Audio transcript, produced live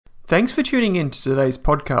Thanks for tuning in to today's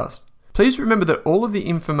podcast. Please remember that all of the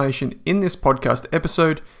information in this podcast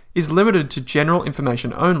episode is limited to general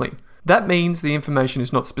information only. That means the information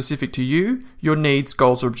is not specific to you, your needs,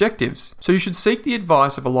 goals, or objectives, so you should seek the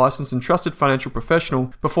advice of a licensed and trusted financial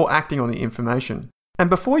professional before acting on the information. And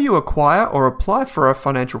before you acquire or apply for a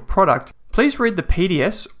financial product, please read the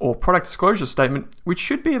PDS or product disclosure statement, which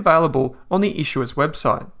should be available on the issuer's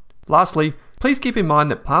website. Lastly, please keep in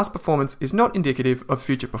mind that past performance is not indicative of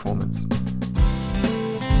future performance.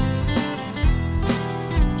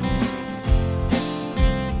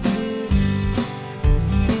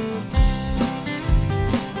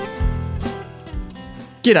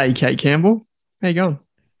 G'day, Kate Campbell. How you going?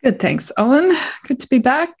 Good, thanks, Owen. Good to be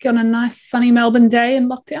back on a nice sunny Melbourne day in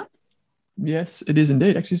lockdown. Yes, it is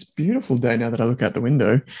indeed. Actually, it's a beautiful day now that I look out the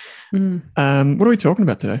window. What are we talking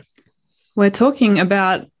about today? We're talking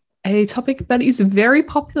about a topic that is very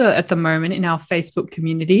popular at the moment in our Facebook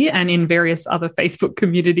community and in various other Facebook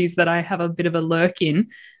communities that I have a bit of a lurk in,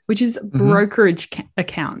 which is brokerage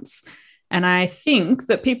accounts. And I think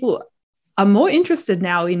that people are more interested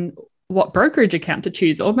now in what brokerage account to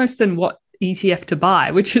choose almost than what ETF to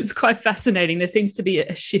buy, which is quite fascinating. There seems to be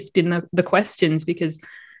a shift in the questions because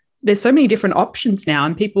there's so many different options now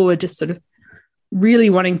and people are just sort of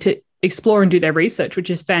really wanting to explore and do their research,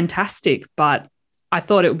 which is fantastic. But I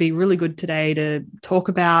thought it would be really good today to talk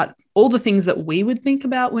about all the things that we would think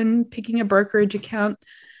about when picking a brokerage account,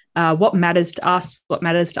 what matters to us, what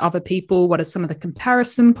matters to other people, what are some of the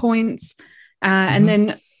comparison points, and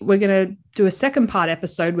then we're going to do a second part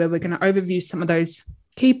episode where we're going to overview some of those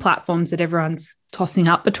key platforms that everyone's tossing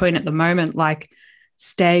up between at the moment, like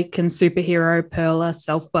Stake and Superhero, Perla,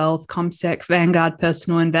 Self-Wealth, ComSec, Vanguard,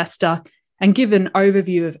 Personal Investor, and give an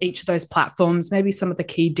overview of each of those platforms, maybe some of the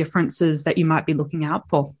key differences that you might be looking out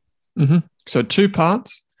for. So 2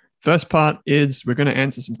 parts. First part is we're going to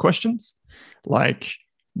answer some questions like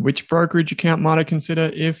which brokerage account might I consider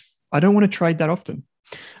if I don't want to trade that often?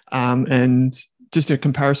 And just a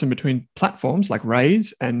comparison between platforms like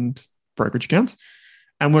Raise and brokerage accounts.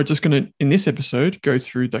 And we're just going to, in this episode, go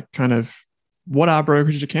through the kind of what are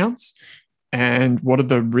brokerage accounts and what are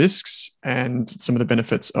the risks and some of the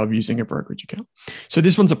benefits of using a brokerage account. So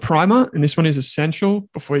this one's a primer and this one is essential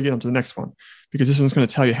before you get on to the next one, because this one's going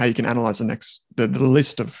to tell you how you can analyze the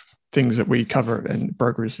list of things that we cover and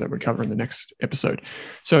brokers that we cover in the next episode.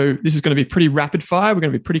 So this is going to be pretty rapid fire. We're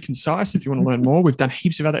going to be pretty concise if you want to learn more. We've done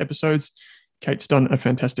heaps of other episodes. Kate's done a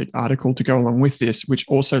fantastic article to go along with this, which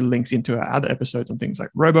also links into our other episodes on things like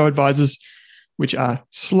robo-advisors, which are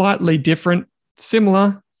slightly different,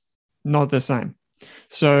 similar, not the same.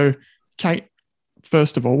 So, Kate,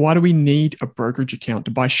 first of all, why do we need a brokerage account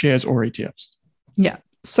to buy shares or ETFs? Yeah.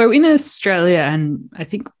 So in Australia, and I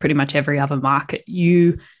think pretty much every other market,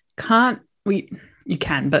 you can,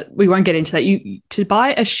 but we won't get into that. To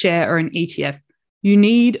buy a share or an ETF, you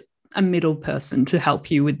need a middle person to help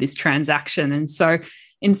you with this transaction. And so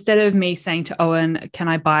instead of me saying to Owen, can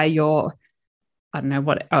I buy your, I don't know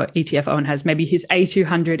what ETF Owen has, maybe his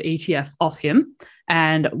A200 ETF off him,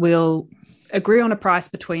 and we'll agree on a price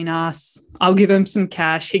between us. I'll give him some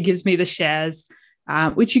cash. He gives me the shares,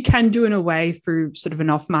 which you can do in a way through sort of an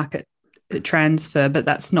off-market transfer, but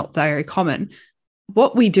that's not very common.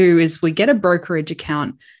 What we do is we get a brokerage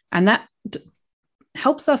account, and that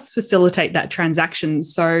helps us facilitate that transaction.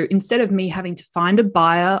 So instead of me having to find a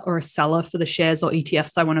buyer or a seller for the shares or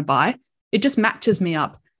ETFs I want to buy, it just matches me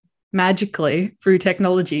up magically through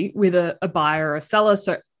technology with a buyer or a seller.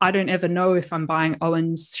 So I don't ever know if I'm buying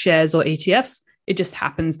Owen's shares or ETFs. It just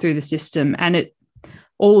happens through the system, and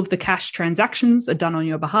all of the cash transactions are done on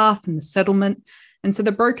your behalf and the settlement. And so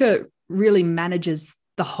the broker really manages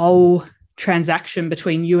the whole transaction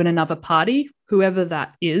between you and another party, whoever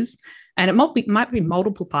that is. And it might be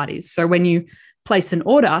multiple parties. So when you place an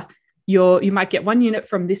order, you might get 1 unit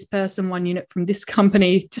from this person, 1 unit from this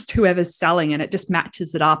company, just whoever's selling, and it just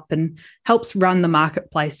matches it up and helps run the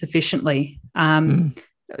marketplace efficiently.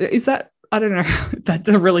 Is that, I don't know, that's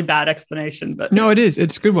a really bad explanation, but no, it is.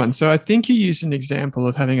 It's a good one. So I think you used an example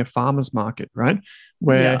of having a farmer's market, right?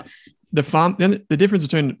 Where the difference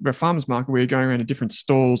between a farmer's market where you're going around to different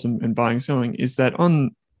stalls and buying and selling is that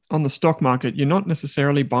on the stock market, you're not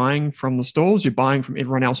necessarily buying from the stalls, you're buying from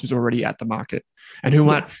everyone else who's already at the market and who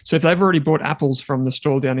might. So if they've already bought apples from the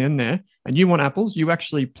stall down in there and you want apples, you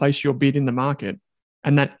actually place your bid in the market,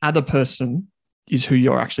 and that other person is who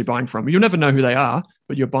you're actually buying from. You'll never know who they are,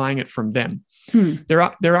 but you're buying it from them. There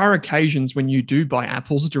are occasions when you do buy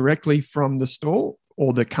apples directly from the stall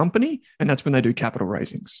or the company, and that's when they do capital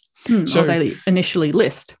raisings. So they initially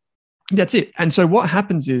list. That's it. And so what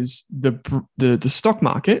happens is the stock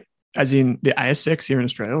market as in the ASX here in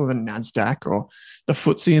Australia, or the NASDAQ, or the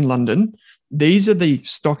FTSE in London. These are the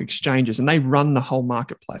stock exchanges, and they run the whole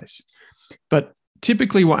marketplace. But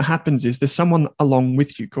typically what happens is there's someone along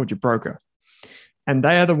with you called your broker, and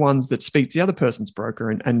they are the ones that speak to the other person's broker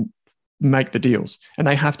and make the deals, and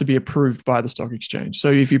they have to be approved by the stock exchange.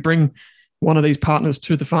 So if you bring one of these partners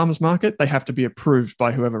to the farmers market, they have to be approved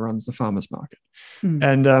by whoever runs the farmers market.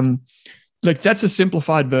 And like, that's a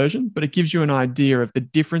simplified version, but it gives you an idea of the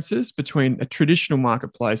differences between a traditional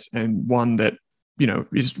marketplace and one that, you know,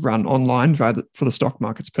 is run online for the stock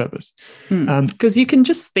market's purpose. Because you can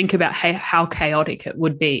just think about how chaotic it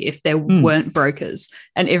would be if there weren't brokers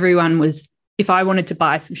and everyone was, if I wanted to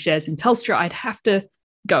buy some shares in Telstra, I'd have to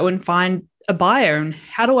go and find a buyer. And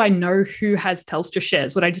how do I know who has Telstra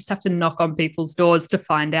shares? Would I just have to knock on people's doors to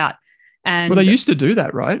find out? And well, they used to do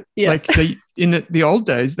that, right? Yeah. Like in the old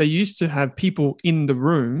days, they used to have people in the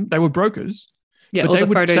room. They were brokers. Yeah, but they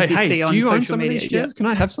would say, you hey, see on do you own social some media? of these shares? Yeah. Can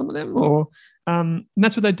I have some of them? Or and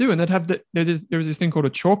that's what they do. And they'd have there was this thing called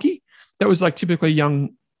a chalky. That was like typically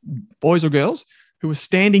young boys or girls who were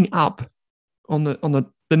standing up on the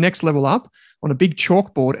next level up on a big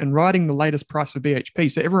chalkboard and writing the latest price for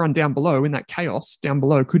BHP. So everyone down below in that chaos down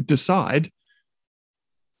below could decide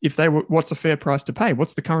if they were, what's a fair price to pay?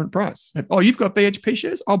 What's the current price? Oh, you've got BHP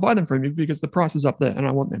shares? I'll buy them from you because the price is up there and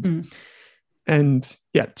I want them. And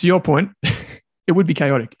yeah, to your point, it would be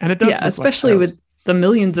chaotic. And it does. Yeah, especially with the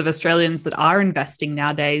millions of Australians that are investing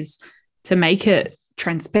nowadays. To make it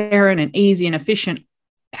transparent and easy and efficient,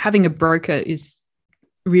 having a broker is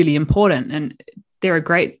really important. And they're a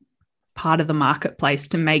great part of the marketplace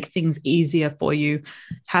to make things easier for you.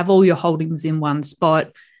 Have all your holdings in one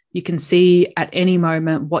spot. You can see at any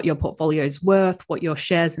moment what your portfolio is worth, what your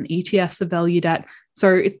shares and ETFs are valued at.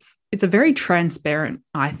 So it's a very transparent,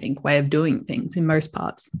 I think, way of doing things in most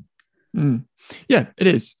parts. Yeah, it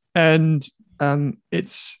is. And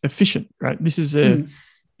it's efficient, right? This is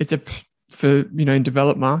for, you know, in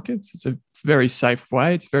developed markets, it's a very safe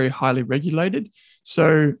way. It's very highly regulated.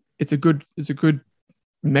 So it's a good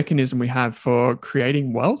mechanism we have for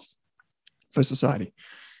creating wealth for society.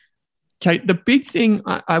 Kate, the big thing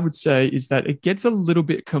I would say is that it gets a little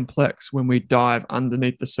bit complex when we dive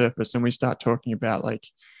underneath the surface and we start talking about like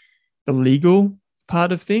the legal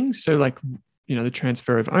part of things. So like, you know, the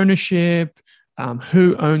transfer of ownership,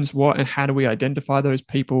 who owns what, and how do we identify those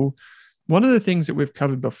people? One of the things that we've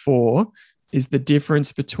covered before is the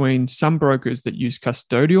difference between some brokers that use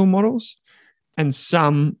custodial models and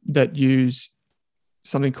some that use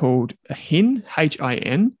something called a HIN,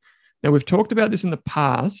 H-I-N. Now, we've talked about this in the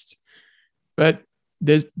past, but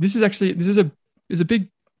there's a big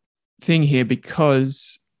thing here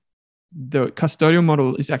because the custodial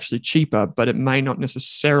model is actually cheaper, but it may not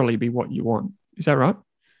necessarily be what you want. Is that right?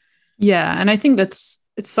 Yeah, and I think it's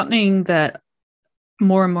something that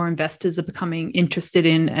more and more investors are becoming interested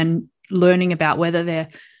in and learning about whether their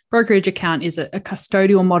brokerage account is a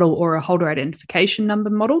custodial model or a holder identification number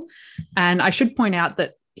model. And I should point out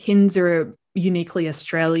that HINs are a uniquely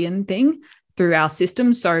Australian thing through our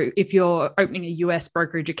system. So if you're opening a US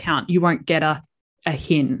brokerage account, you won't get a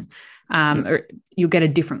HIN, or you'll get a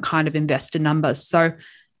different kind of investor number. So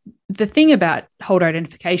the thing about holder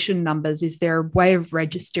identification numbers is they're a way of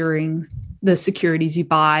registering the securities you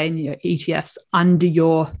buy and your ETFs under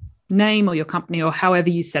your name or your company or however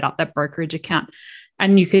you set up that brokerage account.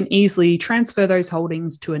 And you can easily transfer those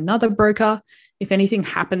holdings to another broker. If anything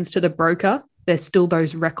happens to the broker, there's still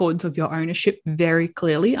those records of your ownership very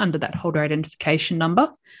clearly under that holder identification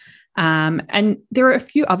number. And there are a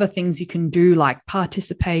few other things you can do, like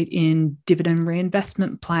participate in dividend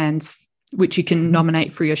reinvestment plans, which you can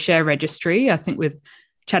nominate for your share registry. I think we've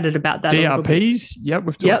chatted about that. DRPs, yep,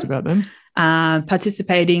 we've talked about them.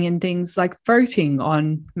 Participating in things like voting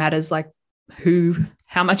on matters like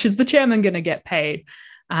how much is the chairman going to get paid?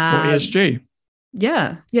 Or ESG.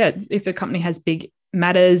 Yeah. If a company has big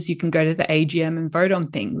matters, you can go to the AGM and vote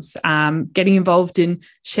on things. Getting involved in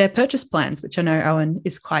share purchase plans, which I know Owen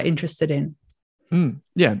is quite interested in.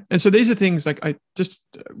 Yeah. And so these are things like we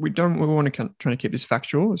want to try to keep this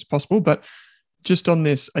factual as possible, but just on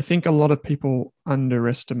this, I think a lot of people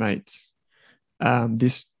underestimate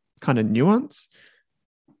this kind of nuance.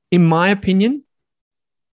 In my opinion,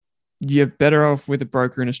 you're better off with a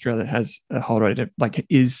broker in Australia that has a holder, like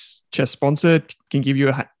is CHESS sponsored, can give you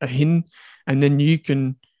a HIN, and then you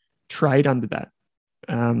can trade under that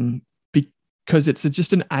because it's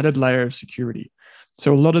just an added layer of security.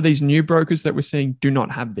 So a lot of these new brokers that we're seeing do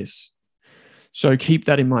not have this. So keep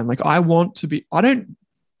that in mind. Like I don't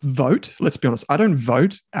vote, let's be honest, I don't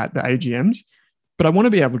vote at the AGMs, but I want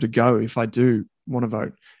to be able to go if I do want to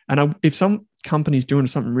vote. And if company's doing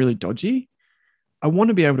something really dodgy, I want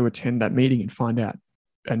to be able to attend that meeting and find out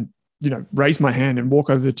and, raise my hand and walk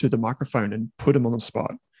over to the microphone and put them on the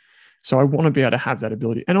spot. So I want to be able to have that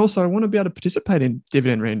ability. And also I want to be able to participate in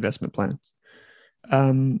dividend reinvestment plans.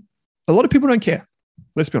 A lot of people don't care.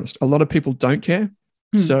 Let's be honest. A lot of people don't care.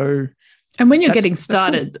 So, and when you're getting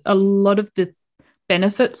started, cool. A lot of the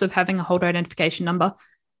benefits of having a holder identification number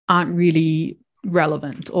aren't really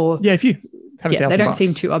relevant, or if you have they don't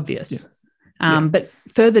seem too obvious. But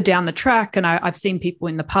further down the track, and I've seen people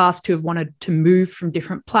in the past who have wanted to move from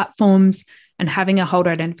different platforms, and having a holder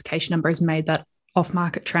identification number has made that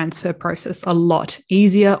off-market transfer process a lot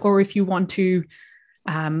easier. Or if you want to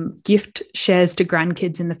gift shares to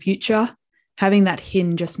grandkids in the future, having that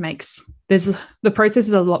HIN just makes the process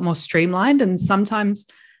is a lot more streamlined. And sometimes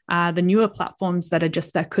the newer platforms that are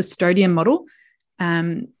just that custodian model,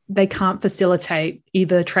 they can't facilitate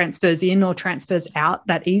either transfers in or transfers out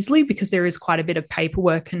that easily, because there is quite a bit of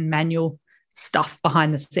paperwork and manual stuff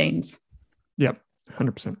behind the scenes. Yep,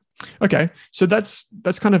 100%. Okay, so that's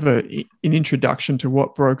kind of an introduction to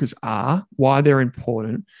what brokers are, why they're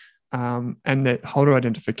important, and the holder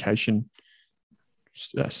identification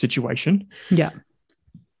situation. Yeah.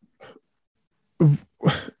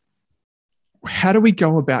 How do we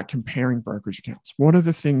go about comparing brokerage accounts? What are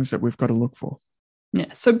the things that we've got to look for?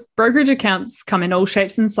 Yeah, so brokerage accounts come in all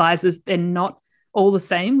shapes and sizes. They're not all the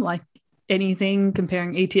same, like anything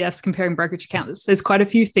comparing ETFs, comparing brokerage accounts. There's quite a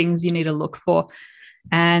few things you need to look for.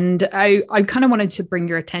 And I kind of wanted to bring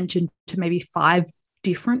your attention to maybe 5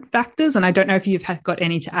 different factors. And I don't know if you've got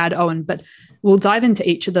any to add, Owen, but we'll dive into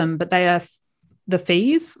each of them. But they are the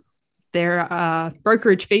fees. There are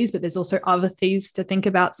brokerage fees, but there's also other fees to think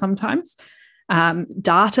about sometimes.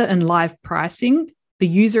 Data and live pricing, the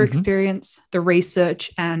user experience, the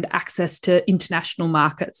research, and access to international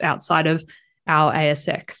markets outside of our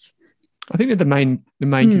ASX. I think they're the main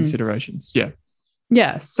considerations. Yeah.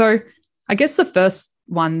 Yeah. So I guess the first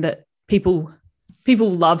one that people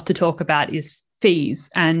love to talk about is fees,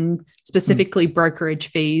 and specifically brokerage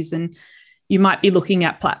fees. And you might be looking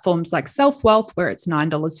at platforms like Self-Wealth, where it's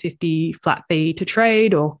 $9.50 flat fee to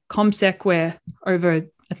trade, or CommSec, where over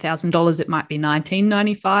 $1,000 it might be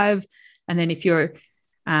 $19.95. And then if you're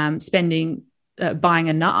buying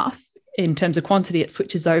enough in terms of quantity, it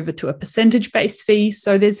switches over to a percentage-based fee.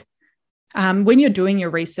 So there's when you're doing your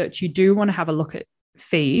research, you do want to have a look at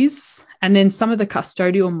fees. And then some of the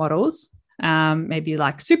custodial models, maybe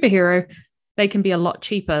like Superhero, they can be a lot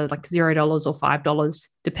cheaper, like $0 or $5,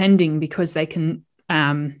 depending, because they can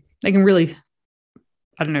really,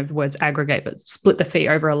 I don't know if the words aggregate, but split the fee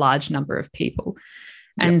over a large number of people.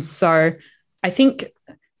 Yep. And so I think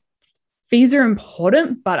fees are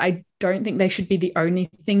important, but I don't think they should be the only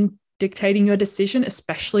thing dictating your decision,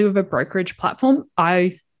 especially with a brokerage platform.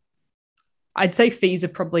 I'd say fees are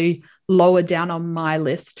probably lower down on my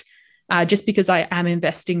list, just because I am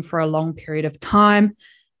investing for a long period of time.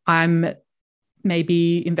 I'm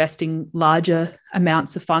maybe investing larger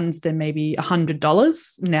amounts of funds than maybe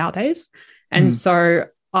 $100 nowadays. And so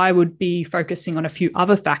I would be focusing on a few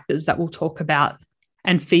other factors that we'll talk about,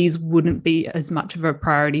 and fees wouldn't be as much of a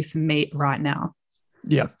priority for me right now.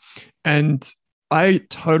 Yeah. And I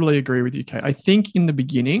totally agree with you, Kate. I think in the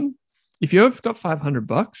beginning, if you've got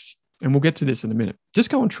 $500, and we'll get to this in a minute, just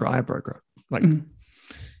go and try a broker.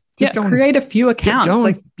 Create a few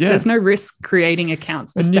accounts. There's no risk creating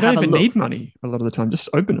accounts. And you don't even need money a lot of the time. Just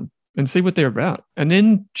open them and see what they're about. And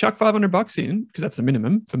then chuck $500 in, because that's the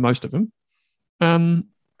minimum for most of them.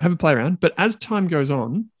 Have a play around. But as time goes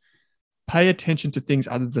on, pay attention to things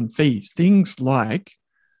other than fees. Things like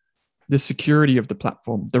the security of the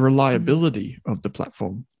platform, the reliability of the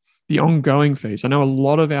platform, the ongoing fees. I know a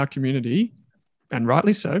lot of our community, and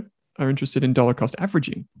rightly so, are interested in dollar cost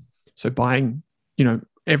averaging. So buying,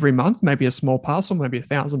 every month, maybe a small parcel, maybe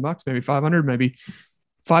 $1,000, maybe 500, maybe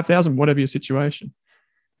 5,000, whatever your situation.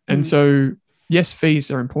 And so, yes,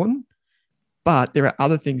 fees are important, but there are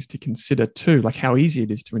other things to consider too, like how easy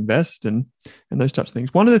it is to invest and those types of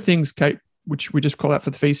things. One of the things, Kate, which we just call out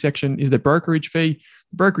for the fee section, is the brokerage fee.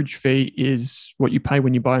 The brokerage fee is what you pay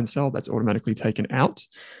when you buy and sell. That's automatically taken out.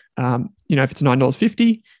 If it's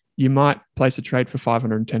 $9.50, you might place a trade for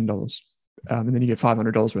 $510. And then you get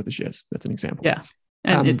 $500 worth of shares. That's an example. Yeah.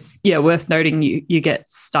 And it's worth noting you get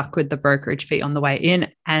stuck with the brokerage fee on the way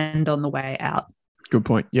in and on the way out. Good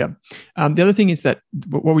point. Yeah. The other thing is that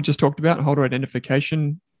what we just talked about, holder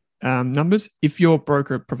identification numbers, if your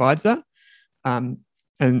broker provides that and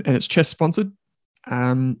it's CHESS sponsored,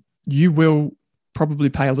 you will probably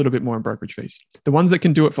pay a little bit more in brokerage fees. The ones that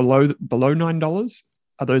can do it for below $9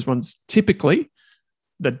 are those ones typically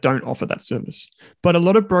that don't offer that service. But a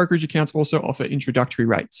lot of brokerage accounts also offer introductory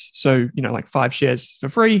rates. So, like 5 shares for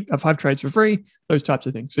free, 5 trades for free, those types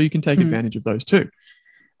of things. So you can take advantage of those too.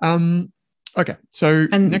 Okay. So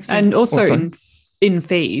next thing, and also in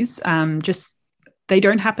fees, just they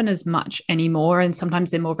don't happen as much anymore. And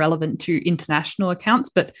sometimes they're more relevant to international accounts,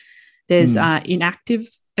 but there's inactive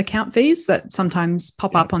account fees that sometimes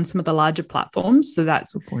pop up on some of the larger platforms. So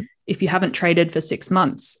that's if you haven't traded for 6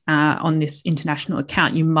 months on this international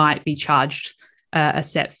account, you might be charged a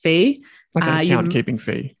set fee. Like an account keeping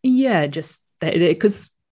fee. Yeah, just because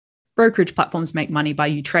brokerage platforms make money by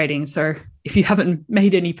you trading. So if you haven't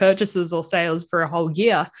made any purchases or sales for a whole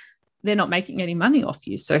year, they're not making any money off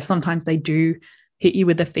you. So sometimes they do hit you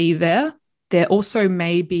with a fee there. There also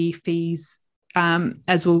may be fees,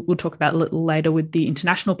 as we'll talk about a little later with the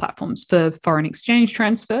international platforms for foreign exchange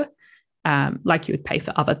transfer, like you would pay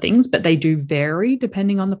for other things, but they do vary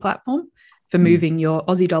depending on the platform for moving your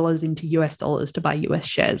Aussie dollars into US dollars to buy US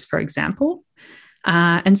shares, for example.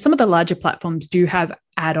 And some of the larger platforms do have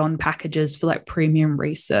add-on packages for like premium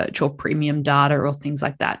research or premium data or things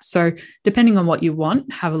like that. So depending on what you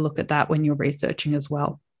want, have a look at that when you're researching as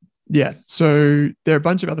well. Yeah. So there are a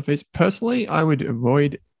bunch of other fees. Personally, I would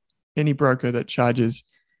avoid any broker that charges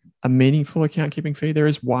a meaningful account keeping fee. There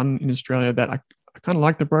is one in Australia that I kind of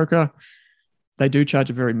like the broker. They do charge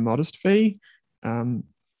a very modest fee.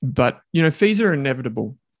 But, fees are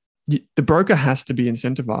inevitable. The broker has to be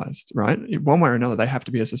incentivized, right? One way or another, they have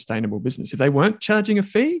to be a sustainable business. If they weren't charging a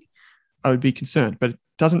fee, I would be concerned, but it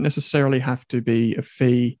doesn't necessarily have to be a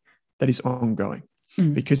fee that is ongoing.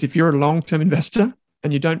 Because if you're a long-term investor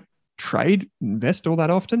and you don't invest all that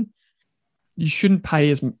often, you shouldn't pay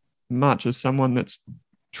as much as someone that's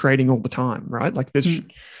trading all the time, right? Like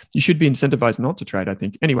you should be incentivized not to trade, I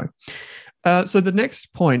think. Anyway, so the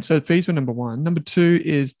next point, so fees were number 1. Number 2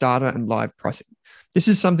 is data and live pricing. This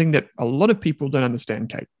is something that a lot of people don't understand,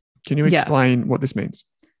 Kate. Can you explain what this means?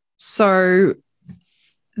 So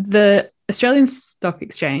the Australian Stock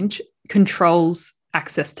Exchange controls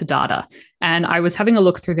access to data. And I was having a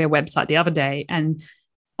look through their website the other day, and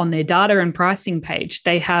on their data and pricing page,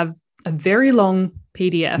 they have a very long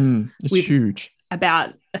PDF. It's huge.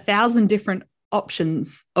 About 1,000 different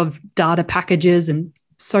options of data packages and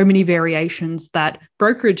so many variations that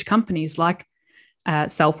brokerage companies like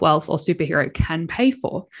Self-Wealth or Superhero can pay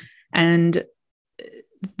for. And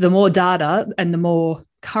the more data and the more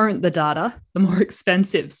current the data, the more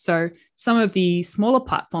expensive. So some of the smaller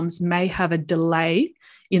platforms may have a delay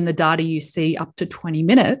in the data you see up to 20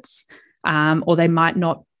 minutes, or they might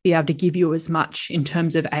not be able to give you as much in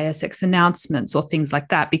terms of ASX announcements or things like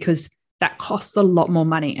that, because that costs a lot more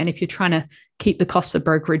money. And if you're trying to keep the costs of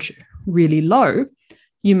brokerage really low,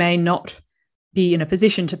 you may not be in a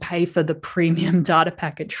position to pay for the premium data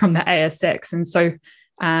package from the ASX. And so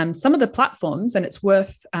some of the platforms, and it's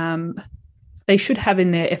worth, they should have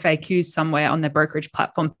in their FAQs somewhere on their brokerage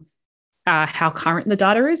platform how current the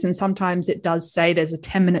data is. And sometimes it does say there's a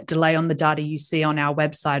 10-minute delay on the data you see on our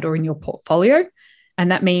website or in your portfolio.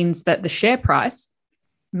 And that means that the share price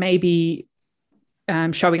may be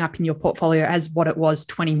showing up in your portfolio as what it was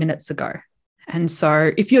 20 minutes ago. And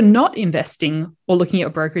so if you're not investing or looking at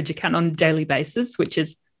a brokerage account on a daily basis, which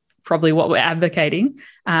is probably what we're advocating,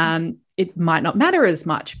 it might not matter as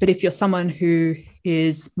much. But if you're someone who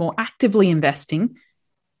is more actively investing,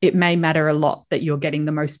 it may matter a lot that you're getting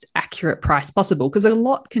the most accurate price possible, because a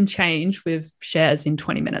lot can change with shares in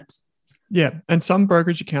 20 minutes. Yeah. And some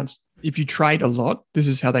brokerage accounts, if you trade a lot, this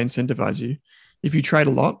is how they incentivize you. If you trade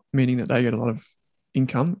a lot, meaning that they get a lot of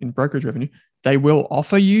income in brokerage revenue, they will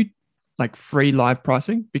offer you like free live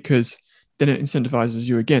pricing, because then it incentivizes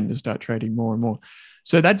you again to start trading more and more.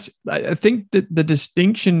 So I think that the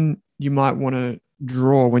distinction you might want to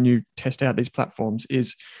draw when you test out these platforms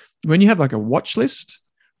is when you have like a watch list,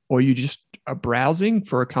 or you just are browsing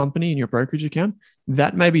for a company in your brokerage account,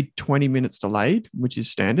 that may be 20 minutes delayed, which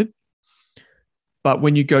is standard. But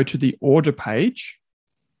when you go to the order page,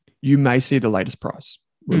 you may see the latest price,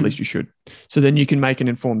 or at least you should. So then you can make an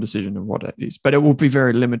informed decision of what it is, but it will be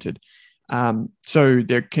very limited. So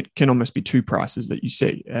there can almost be 2 prices that you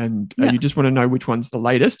see, and you just want to know which one's the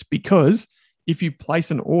latest, because if you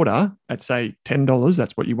place an order at, say, $10,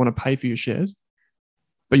 that's what you want to pay for your shares,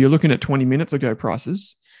 but you're looking at 20 minutes ago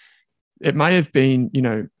prices, it may have been,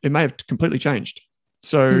 it may have completely changed.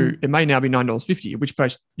 So it may now be $9.50, at which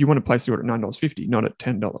place you want to place the order at $9.50, not at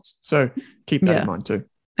 $10. So keep that in mind too.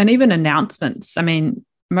 And even announcements. I mean,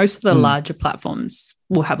 most of the larger platforms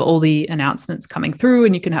will have all the announcements coming through,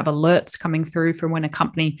 and you can have alerts coming through from when a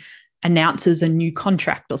company announces a new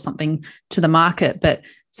contract or something to the market. But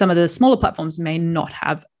some of the smaller platforms may not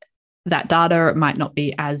have that data. It might not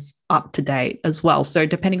be as up to date as well. So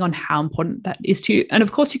depending on how important that is to you. And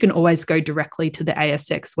of course, you can always go directly to the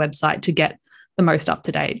ASX website to get the most up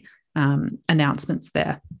to date announcements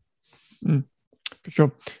there. For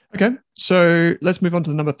sure. Okay, so let's move on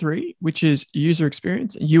to the number 3, which is user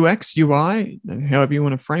experience, UX, UI, however you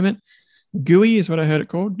want to frame it. GUI is what I heard it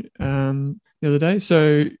called the other day.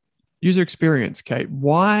 So user experience, Kate,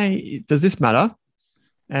 why does this matter?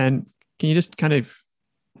 And can you just kind of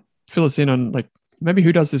fill us in on like maybe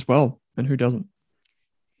who does this well and who doesn't?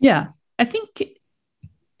 Yeah, I think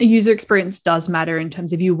the user experience does matter in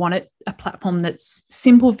terms of you want a platform that's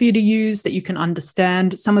simple for you to use, that you can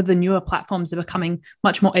understand. Some of the newer platforms are becoming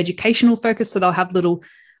much more educational focused. So they'll have little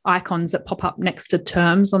icons that pop up next to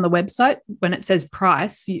terms on the website. When it says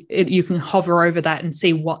price, you can hover over that and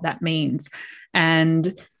see what that means.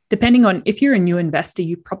 And depending on if you're a new investor,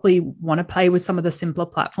 you probably want to play with some of the simpler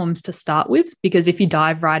platforms to start with, because if you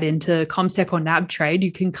dive right into CommSec or NAB trade,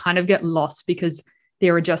 you can kind of get lost because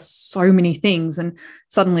there are just so many things. And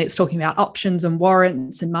suddenly it's talking about options and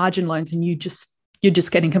warrants and margin loans, and you're just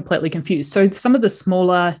getting completely confused. So some of the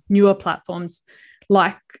smaller, newer platforms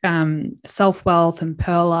like Self Wealth and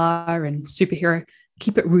Perla and Superhero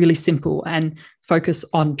keep it really simple and focus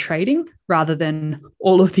on trading rather than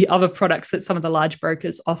all of the other products that some of the large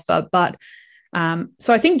brokers offer. But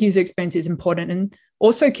so I think user experience is important, and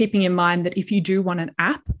also keeping in mind that if you do want an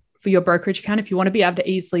app for your brokerage account, if you want to be able to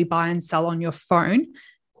easily buy and sell on your phone,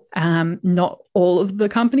 not all of the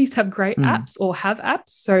companies have great apps or have apps.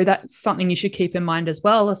 So that's something you should keep in mind as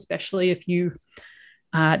well, especially if you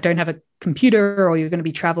don't have a computer or you're going to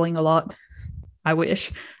be traveling a lot. I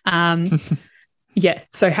wish. Yeah.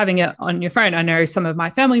 So having it on your phone, I know some of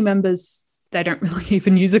my family members, they don't really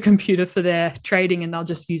even use a computer for their trading, and they'll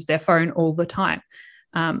just use their phone all the time.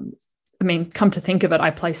 I mean, come to think of it,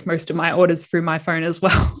 I place most of my orders through my phone as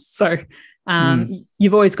well. So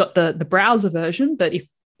you've always got the browser version, but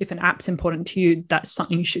if an app's important to you, that's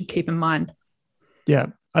something you should keep in mind. Yeah,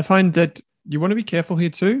 I find that you want to be careful here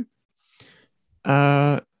too.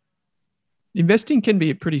 Investing can be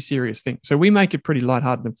a pretty serious thing. So we make it pretty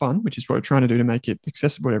lighthearted and fun, which is what we're trying to do to make it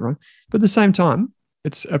accessible to everyone. But at the same time,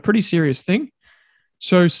 it's a pretty serious thing.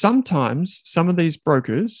 So sometimes some of these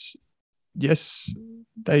brokers, yes,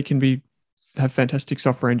 they can have fantastic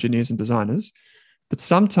software engineers and designers, but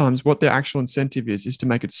sometimes what their actual incentive is to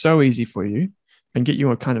make it so easy for you and get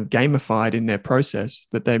you kind of gamified in their process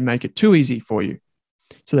that they make it too easy for you.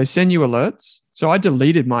 So they send you alerts. So I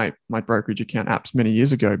deleted my brokerage account apps many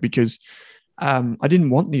years ago because I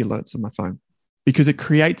didn't want the alerts on my phone, because it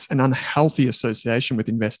creates an unhealthy association with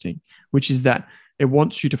investing, which is that it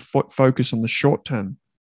wants you to focus on the short term.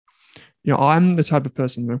 You know, I'm the type of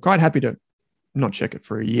person I'm quite happy to not check it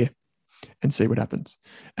for a year and see what happens.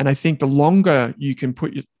 And I think the longer you can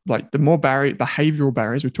put the more behavioral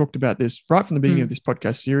barriers, we talked about this right from the beginning of this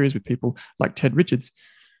podcast series with people like Ted Richards,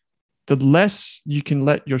 the less you can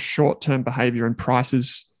let your short-term behavior and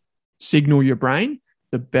prices signal your brain,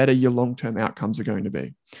 the better your long-term outcomes are going to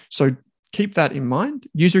be. So keep that in mind.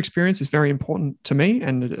 User experience is very important to me,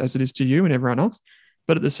 and as it is to you and everyone else.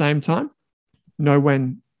 But at the same time, know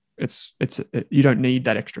when you don't need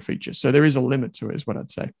that extra feature. So there is a limit to it, is what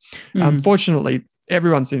I'd say. Unfortunately,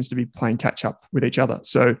 everyone seems to be playing catch up with each other.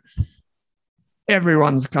 So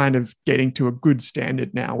everyone's kind of getting to a good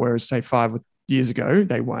standard now, whereas say 5 years ago,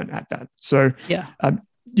 they weren't at that. So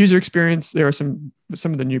user experience, there are some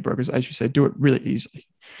of the new brokers, as you say, do it really easily.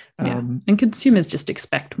 And consumers just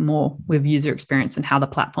expect more with user experience and how the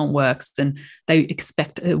platform works, and they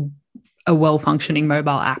expect a well-functioning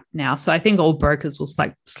mobile app now. So I think all brokers will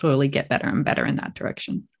slowly get better and better in that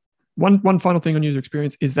direction. One final thing on user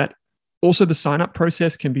experience is that also the sign-up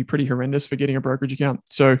process can be pretty horrendous for getting a brokerage account.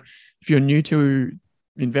 So if you're new to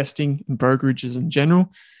investing in brokerages in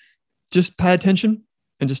general, just pay attention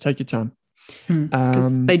and just take your time.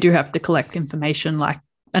 Because they do have to collect information like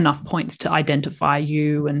enough points to identify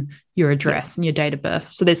you and your address and your date of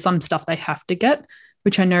birth. So there's some stuff they have to get,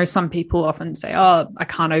 which I know some people often say, oh, I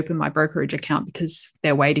can't open my brokerage account because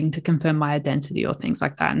they're waiting to confirm my identity or things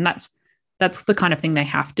like that. And that's the kind of thing they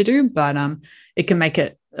have to do. But it can make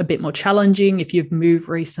it a bit more challenging if you've moved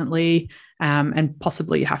recently, and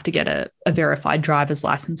possibly you have to get a verified driver's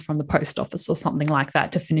license from the post office or something like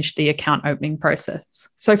that to finish the account opening process.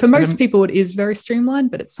 So for most people, it is very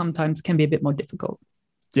streamlined, but it sometimes can be a bit more difficult.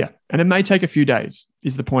 Yeah. And it may take a few days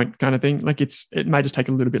is the point kind of thing. Like it may just take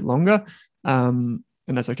a little bit longer. And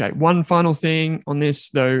that's okay. One final thing on this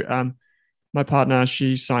though, my partner,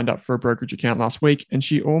 she signed up for a brokerage account last week and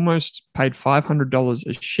she almost paid $500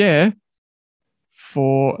 a share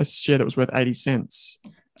for a share that was worth 80 cents.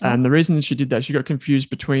 And the reason that she did that, she got confused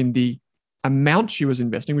between the amount she was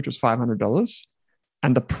investing, which was $500,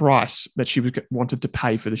 and the price that she wanted to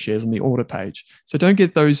pay for the shares on the order page. So don't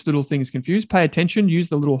get those little things confused. Pay attention. Use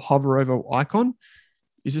the little hover over icon.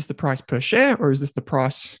 Is this the price per share, or is this the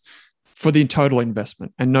price for the total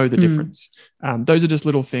investment? And know the difference. Those are just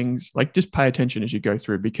little things. Like, just pay attention as you go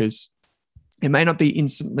through, because it may not be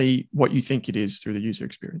instantly what you think it is through the user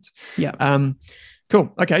experience. Yeah.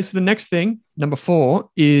 Cool. Okay. So the next thing, number 4,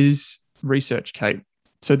 is research, Kate.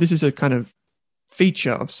 So this is a kind of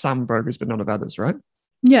feature of some brokers, but not of others, right?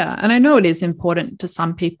 Yeah. And I know it is important to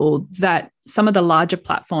some people that some of the larger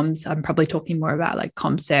platforms, I'm probably talking more about like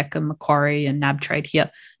CommSec and Macquarie and NabTrade here,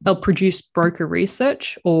 they'll produce broker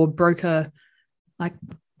research or broker like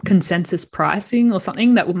consensus pricing or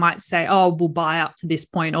something that might say, oh, we'll buy up to this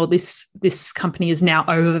point, or this company is now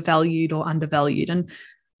overvalued or undervalued. And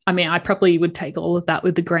I mean, I probably would take all of that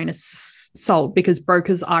with a grain of salt, because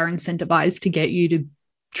brokers are incentivized to get you to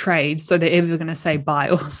trade. So they're either going to say buy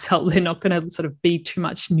or sell. They're not going to sort of be too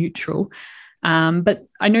much neutral. But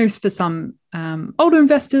I know for some older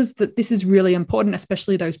investors that this is really important,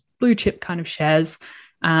 especially those blue chip kind of shares,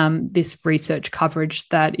 this research coverage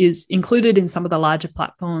that is included in some of the larger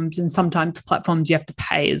platforms, and sometimes platforms you have to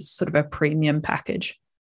pay as sort of a premium package.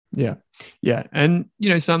 Yeah. Yeah. And,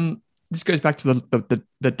 this goes back to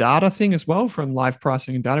the data thing as well, from live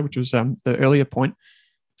pricing and data, which was the earlier point.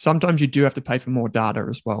 Sometimes you do have to pay for more data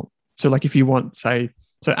as well. So like if you want, so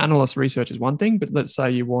analyst research is one thing, but let's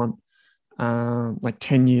say you want like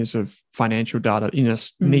 10 years of financial data in a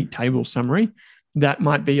neat table summary, that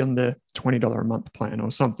might be on the $20 a month plan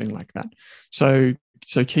or something like that. So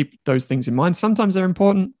keep those things in mind. Sometimes they're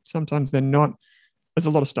important, sometimes they're not. There's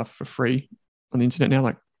a lot of stuff for free on the internet now.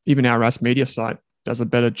 Like even our RAS Media site does a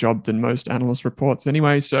better job than most analyst reports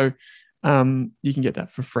anyway. So you can get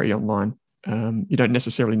that for free online. You don't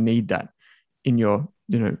necessarily need that in your,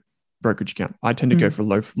 brokerage account. I tend to go for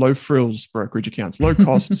low frills brokerage accounts, low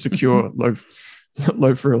cost, secure,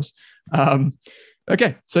 low frills.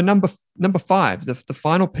 Okay. So number 5, the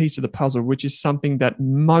final piece of the puzzle, which is something that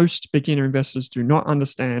most beginner investors do not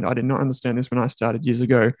understand. I did not understand this when I started years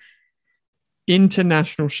ago.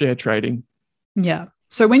 International share trading. Yeah.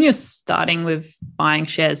 So when you're starting with buying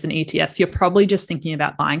shares and ETFs, you're probably just thinking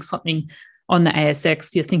about buying something on the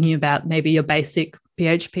ASX. You're thinking about maybe your basic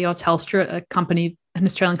BHP or Telstra, an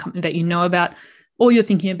Australian company that you know about, or you're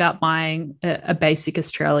thinking about buying a basic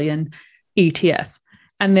Australian ETF.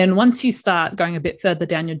 And then once you start going a bit further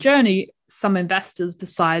down your journey, some investors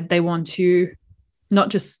decide they want to not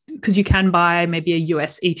just, because you can buy maybe a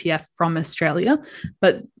US ETF from Australia,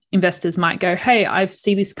 but investors might go, hey, I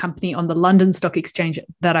see this company on the London Stock Exchange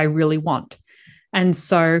that I really want. And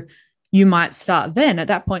so you might start then at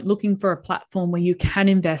that point looking for a platform where you can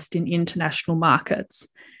invest in international markets.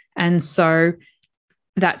 And so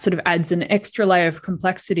that sort of adds an extra layer of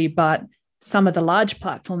complexity. But some of the large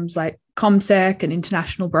platforms like CommSec and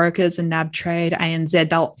international brokers and NabTrade,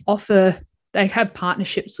 ANZ, they have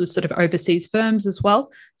partnerships with sort of overseas firms as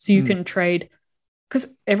well. So you can trade, because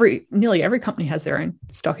nearly every company has their own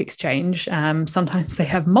stock exchange. Sometimes they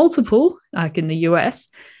have multiple, like in the US.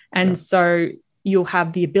 And so you'll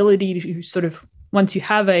have the ability to sort of, once you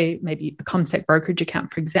have maybe a CommSec brokerage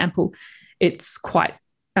account, for example, it's quite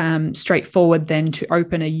straightforward then to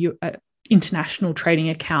open a international trading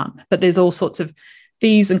account. But there's all sorts of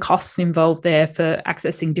fees and costs involved there for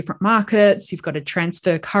accessing different markets. You've got to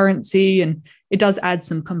transfer currency, and it does add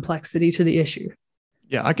some complexity to the issue.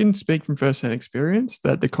 Yeah, I can speak from firsthand experience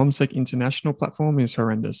that the CommSec International platform is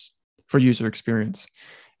horrendous for user experience.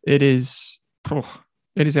 It is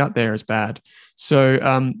out there as bad. So,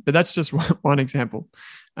 but that's just one example.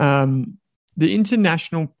 The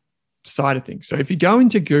international side of things. So if you go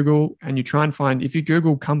into Google and you try and find, if you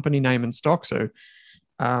Google company name and stock, so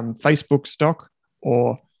Facebook stock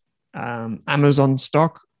or Amazon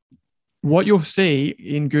stock, what you'll see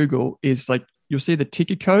in Google is like, you'll see the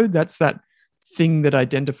ticker code. That's that thing that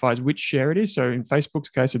identifies which share it is. So in Facebook's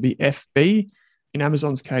case, it'd be FB. In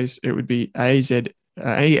Amazon's case, it would be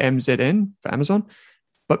AMZN for Amazon.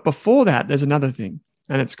 But before that, there's another thing,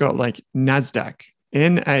 and it's got like NASDAQ,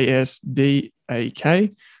 NASDAK,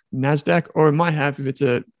 NASDAQ, or it might have, if it's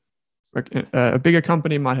a bigger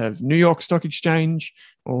company, it might have New York Stock Exchange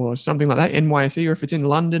or something like that, NYSE, or if it's in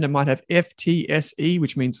London, it might have FTSE,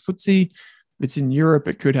 which means FTSE. If it's in Europe,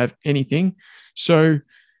 it could have anything. So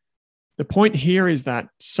the point here is that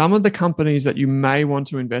some of the companies that you may want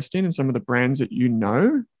to invest in and some of the brands that you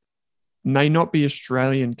know may not be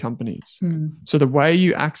Australian companies. So the way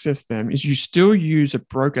you access them is you still use a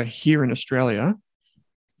broker here in Australia,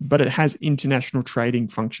 but it has international trading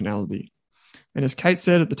functionality. And as Kate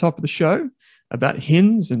said at the top of the show about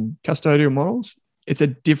HINs and custodial models, it's a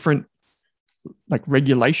different like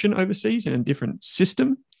regulation overseas and a different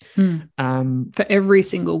system. For every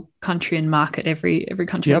single country and market, every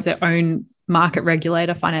country has their own market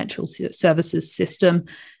regulator, financial services system.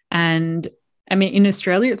 And I mean, in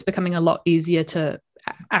Australia, it's becoming a lot easier to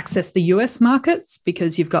access the US markets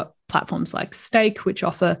because you've got platforms like Stake, which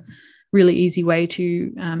offer really easy way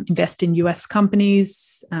to invest in US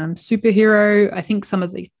companies. Superhero, I think some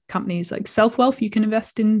of the companies like Self-Wealth, you can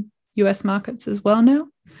invest in US markets as well now.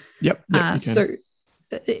 Yep. So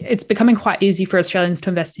it's becoming quite easy for Australians to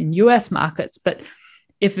invest in US markets. But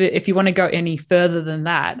if you want to go any further than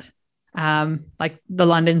that, like the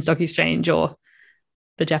London Stock Exchange or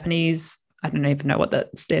the Japanese, I don't even know what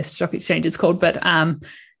their stock exchange is called, but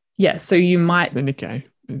so you might... The Nikkei.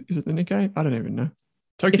 Is it the Nikkei? I don't even know.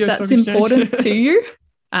 Tokyo if that's Stock important to you,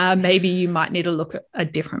 maybe you might need to look at a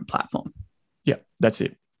different platform. Yeah, that's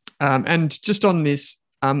it. And just on this,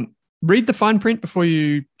 read the fine print before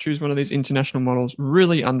you choose one of these international models.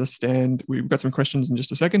 Really understand, we've got some questions in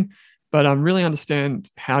just a second, but really understand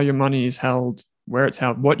how your money is held, where it's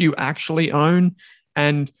held, what you actually own,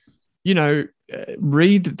 and,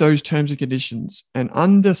 read those terms and conditions and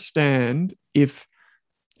understand if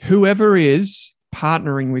whoever is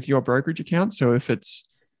partnering with your brokerage account, so if it's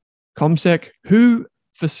CommSec, who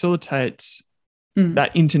facilitates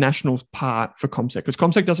that international part for CommSec? Because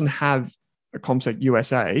CommSec doesn't have a CommSec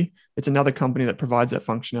USA. It's another company that provides that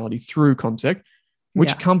functionality through CommSec.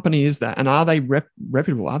 Which company is that? And are they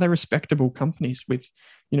reputable? Are they respectable companies with,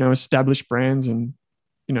 established brands and,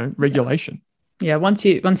 regulation? Yeah, once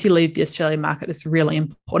you leave the Australian market, it's really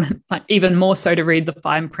important, like even more so to read the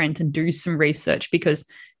fine print and do some research, because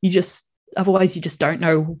otherwise you just don't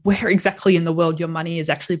know where exactly in the world your money is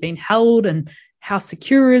actually being held and how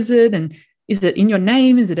secure is it, and is it in your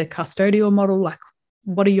name? Is it a custodial model? Like,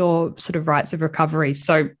 what are your sort of rights of recovery?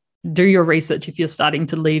 So do your research if you're starting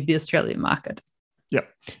to leave the Australian market. Yep.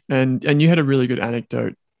 And you had a really good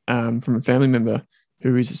anecdote from a family member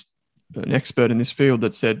who is an expert in this field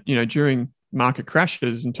that said, during market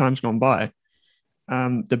crashes and times gone by,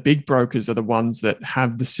 the big brokers are the ones that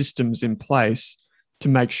have the systems in place to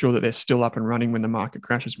make sure that they're still up and running when the market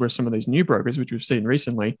crashes, where some of these new brokers, which we've seen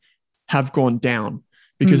recently, have gone down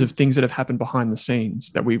because of things that have happened behind the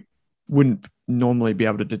scenes that we wouldn't normally be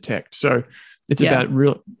able to detect. So it's about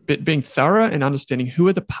being thorough and understanding who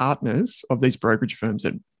are the partners of these brokerage firms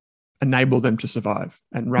that enable them to survive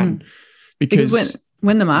and run. Because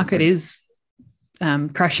when the market is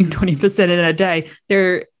crashing 20% in a day,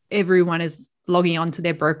 everyone is logging onto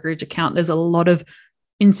their brokerage account. There's a lot of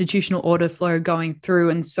institutional order flow going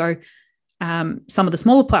through. And so some of the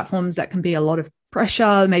smaller platforms, that can be a lot of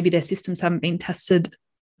pressure. Maybe their systems haven't been tested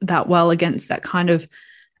that well against that kind of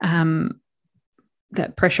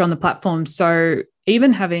that pressure on the platform. So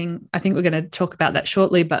even having, I think we're going to talk about that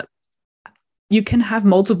shortly, but you can have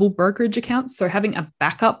multiple brokerage accounts. So having a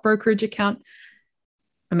backup brokerage account,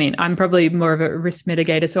 I mean, I'm probably more of a risk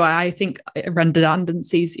mitigator. So I think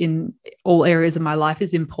redundancies in all areas of my life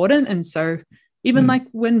is important. And so even like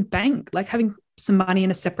having some money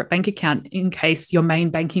in a separate bank account in case your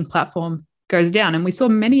main banking platform goes down. And we saw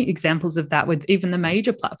many examples of that with even the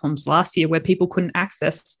major platforms last year, where people couldn't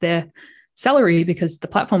access their salary because the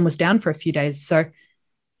platform was down for a few days. So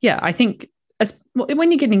yeah, I think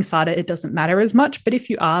when you're getting started, it doesn't matter as much. But if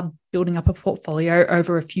you are building up a portfolio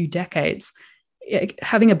over a few decades,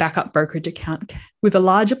 having a backup brokerage account with a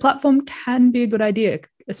larger platform can be a good idea,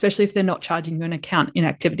 especially if they're not charging you an account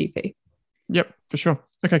inactivity fee. Yep, for sure.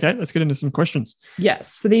 Okay, Kate, let's get into some questions.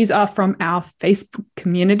 Yes. So these are from our Facebook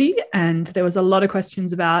community, and there was a lot of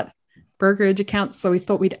questions about brokerage accounts. So we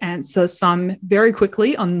thought we'd answer some very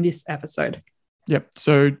quickly on this episode. Yep.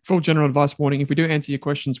 So full general advice warning, if we do answer your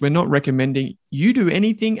questions, we're not recommending you do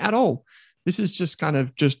anything at all. This is just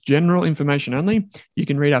just general information only. You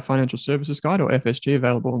can read our financial services guide, or FSG,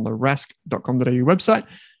 available on the rask.com.au website.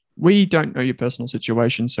 We don't know your personal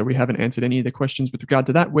situation, so we haven't answered any of the questions with regard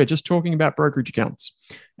to that. We're just talking about brokerage accounts,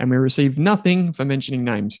 and we receive nothing for mentioning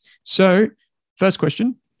names. So first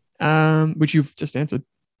question, which you've just answered,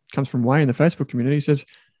 comes from Way in the Facebook community. He says,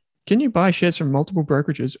 can you buy shares from multiple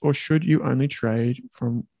brokerages, or should you only trade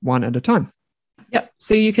from one at a time? Yeah,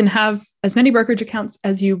 so you can have as many brokerage accounts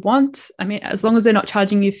as you want. I mean, as long as they're not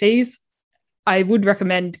charging you fees, I would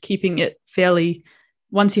recommend keeping it fairly.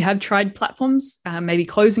 Once you have tried platforms, maybe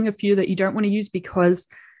closing a few that you don't want to use because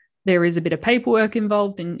there is a bit of paperwork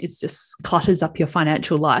involved and it's just clutters up your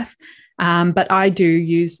financial life. But I do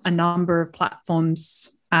use a number of platforms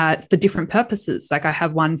for different purposes. Like I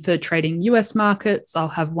have one for trading US markets. I'll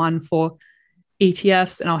have one for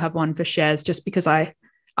ETFs and I'll have one for shares, just because I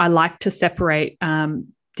like to separate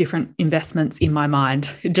different investments in my mind.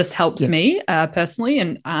 It just helps me personally.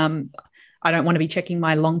 And I don't want to be checking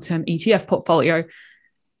my long-term ETF portfolio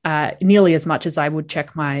nearly as much as I would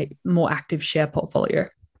check my more active share portfolio.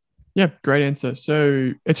 Yeah, great answer.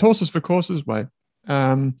 So it's horses for courses way.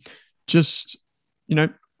 Just,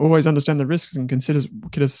 always understand the risks and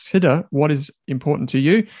consider what is important to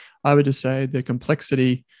you. I would just say the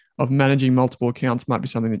complexity of managing multiple accounts might be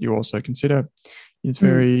something that you also consider. It's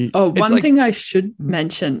very... one thing I should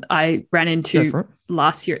mention, I ran into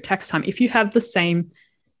last year at tax time. If you have the same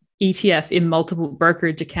ETF in multiple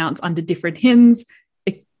brokerage accounts under different HINs,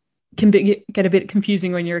 it can get a bit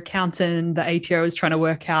confusing when your accountant and the ATO is trying to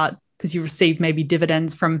work out, because you receive maybe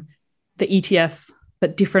dividends from the ETF,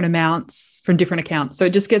 but different amounts from different accounts. So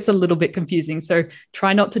it just gets a little bit confusing. So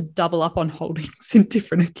try not to double up on holdings in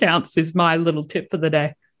different accounts is my little tip for the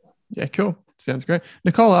day. Yeah, cool. Sounds great.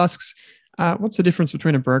 Nicole asks, what's the difference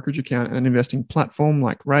between a brokerage account and an investing platform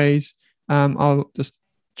like Raise? I'll just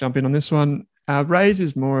jump in on this one. Raise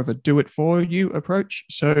is more of a do-it-for-you approach.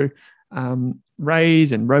 So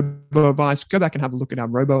Raise and Robo-Advice, go back and have a look at our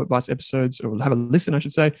Robo-Advice episodes, or have a listen, I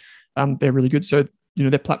should say. They're really good. So,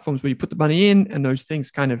 they're platforms where you put the money in and those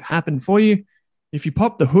things kind of happen for you. If you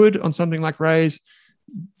pop the hood on something like Raise,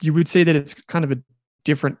 you would see that it's kind of a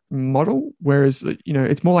different model. Whereas,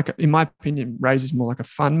 it's more like, in my opinion, Raise is more like a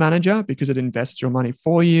fund manager, because it invests your money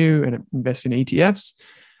for you and it invests in ETFs.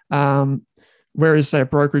 Whereas, say, a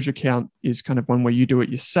brokerage account is kind of one where you do it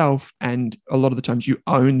yourself, and a lot of the times you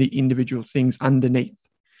own the individual things underneath.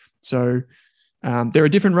 So there are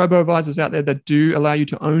different robo-advisors out there that do allow you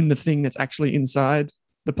to own the thing that's actually inside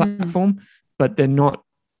the platform, but they're not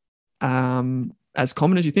as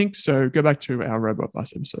common as you think. So go back to our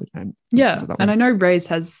robo-advice episode. And I know Raise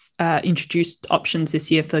has introduced options this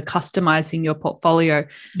year for customizing your portfolio,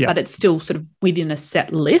 but it's still sort of within a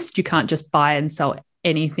set list. You can't just buy and sell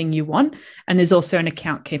anything you want. And there's also an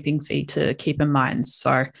account keeping fee to keep in mind.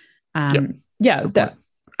 So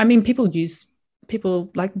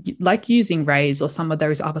people like using Raise or some of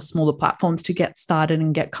those other smaller platforms to get started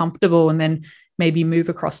and get comfortable, and then maybe move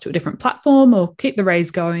across to a different platform, or keep the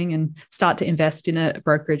Raise going and start to invest in a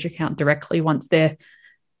brokerage account directly once they're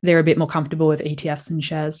a bit more comfortable with ETFs and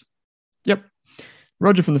shares. Yep.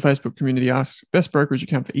 Roger from the Facebook community asks, best brokerage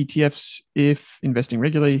account for ETFs if investing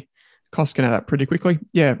regularly. Costs can add up pretty quickly.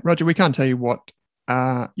 Yeah, Roger, we can't tell you what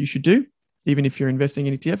you should do, even if you're investing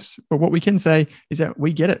in ETFs. But what we can say is that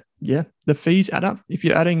we get it. Yeah, the fees add up. If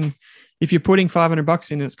you're putting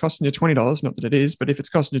 $500 in and it's costing you $20, not that it is, but if it's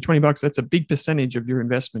costing you $20, that's a big percentage of your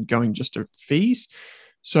investment going just to fees.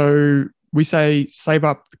 So we say save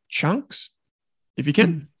up chunks if you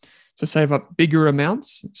can. So save up bigger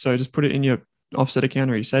amounts. So just put it in your offset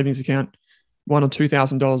account or your savings account, $1,000 or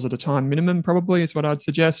 $2,000 at a time minimum, probably is what I'd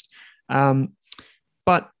suggest.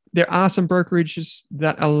 But there are some brokerages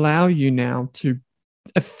that allow you now to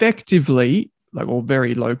effectively, or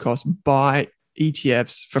very low cost, buy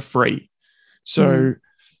ETFs for free. So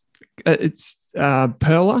it's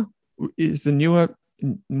Perla is the newer,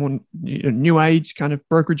 more new age kind of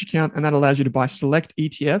brokerage account, and that allows you to buy select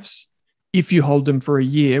ETFs if you hold them for a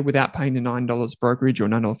year without paying the $9 brokerage or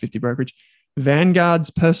 $9.50 brokerage. Vanguard's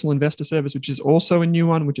personal investor service, which is also a new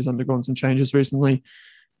one, which has undergone some changes recently,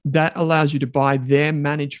 that allows you to buy their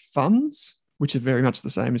managed funds, which are very much the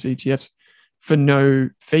same as ETFs, for no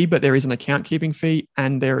fee, but there is an account keeping fee,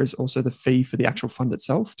 and there is also the fee for the actual fund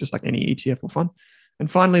itself, just like any ETF or fund. And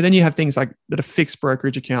finally, then you have things like that are fixed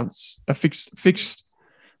brokerage accounts, a fixed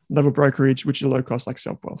level brokerage, which is low cost, like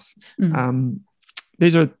Self-Wealth.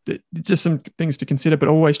 These are just some things to consider, but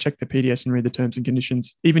always check the PDS and read the terms and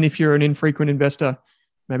conditions. Even if you're an infrequent investor,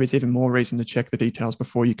 maybe it's even more reason to check the details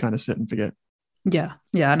before you kind of sit and forget. Yeah.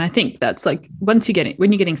 And I think that's like, when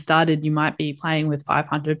you're getting started, you might be playing with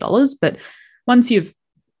 $500, but once you've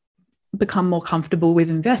become more comfortable with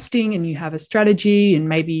investing and you have a strategy, and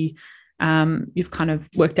maybe you've kind of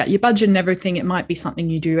worked out your budget and everything, it might be something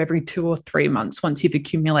you do every 2 or 3 months once you've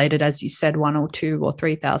accumulated, as you said, $1,000 or $2,000 or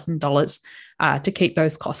 $3,000 to keep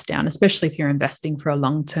those costs down, especially if you're investing for a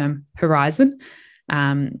long-term horizon.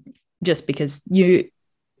 Just because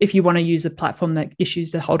if you want to use a platform that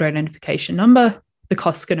issues a holder identification number, the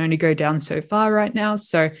costs can only go down so far right now.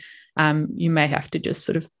 So you may have to just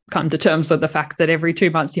sort of come to terms with the fact that every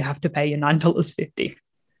 2 months you have to pay your $9.50.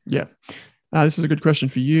 Yeah. This is a good question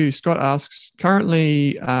for you. Scott asks,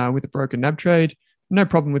 currently with a broker NAB trade, no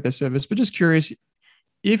problem with their service, but just curious,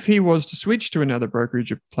 if he was to switch to another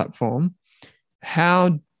brokerage platform,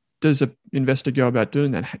 how does an investor go about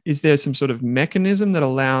doing that? Is there some sort of mechanism that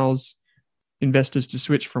allows investors to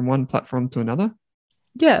switch from one platform to another?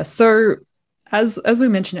 Yeah. So as we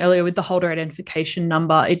mentioned earlier, with the holder identification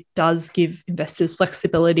number, it does give investors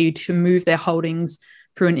flexibility to move their holdings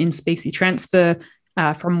through an in-specie transfer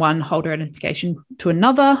from one holder identification to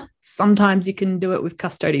another. Sometimes you can do it with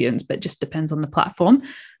custodians, but it just depends on the platform.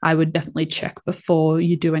 I would definitely check before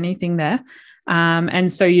you do anything there. And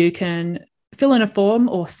so you can fill in a form,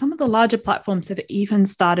 or some of the larger platforms have even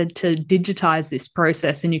started to digitize this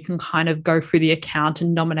process, and you can kind of go through the account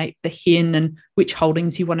and nominate the HIN and which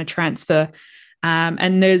holdings you want to transfer.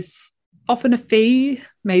 And there's often a fee.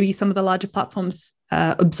 Maybe some of the larger platforms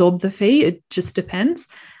absorb the fee. It just depends.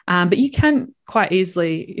 But you can quite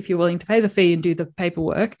easily, if you're willing to pay the fee and do the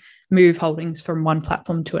paperwork, move holdings from one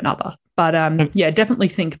platform to another. But definitely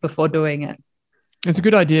think before doing it. It's a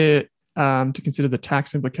good idea to consider the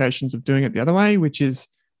tax implications of doing it the other way, which is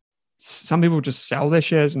some people just sell their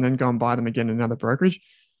shares and then go and buy them again in another brokerage.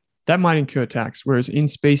 That might incur tax, whereas in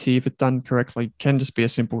specie, if it's done correctly, can just be a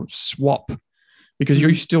simple swap, because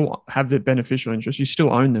you still have the beneficial interest. You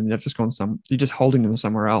still own them. They've just gone you're just holding them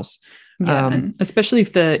somewhere else. Yeah, and especially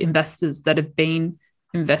for investors that have been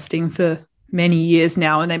investing for many years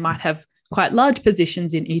now, and they might have quite large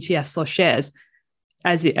positions in ETFs or shares.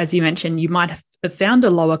 As you mentioned, you might have found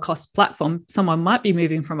a lower cost platform. Someone might be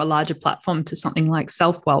moving from a larger platform to something like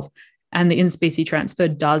Self-Wealth, and the in-specie transfer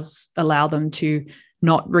does allow them to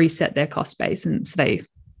not reset their cost base, and so they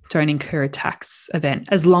don't incur a tax event,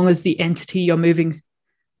 as long as the entity you're moving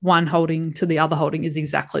one holding to the other holding is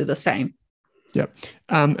exactly the same. Yep.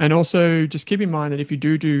 And also just keep in mind that if you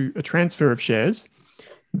do a transfer of shares,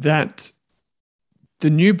 that the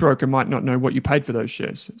new broker might not know what you paid for those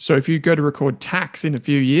shares. So if you go to record tax in a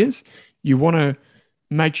few years, you want to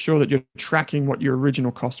make sure that you're tracking what your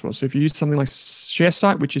original cost was. So if you use something like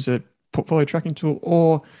ShareSite, which is a portfolio tracking tool,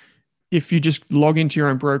 or if you just log into your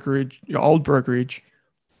own brokerage, your old brokerage,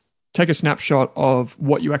 take a snapshot of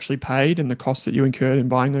what you actually paid and the costs that you incurred in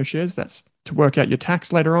buying those shares. That's to work out your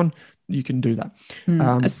tax later on. You can do that.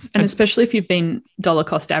 And especially if you've been dollar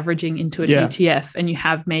cost averaging into an ETF and you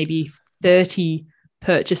have maybe 30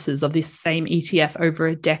 purchases of this same ETF over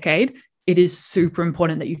a decade, it is super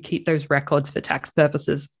important that you keep those records for tax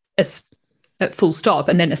purposes at full stop.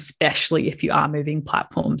 And then especially if you are moving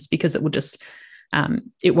platforms, because it will just,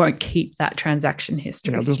 it won't keep that transaction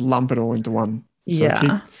history. Yeah, I'll just lump it all into one. So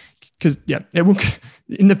yeah. Because it will,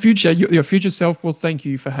 in the future, your future self will thank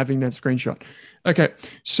you for having that screenshot. Okay,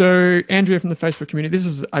 so Andrea from the Facebook community, this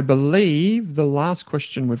is, I believe, the last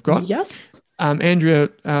question we've got. Yes. Andrea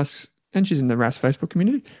asks, and she's in the RAS Facebook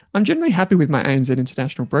community, I'm generally happy with my ANZ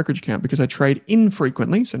international brokerage account because I trade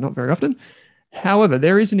infrequently, so not very often. However,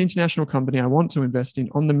 there is an international company I want to invest in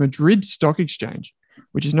on the Madrid Stock Exchange,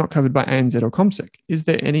 which is not covered by ANZ or ComSec. Is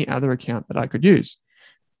there any other account that I could use?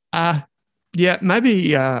 Yeah,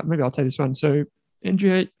 maybe I'll take this one. So,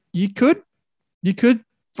 Andrea, you could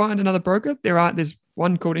find another broker. There's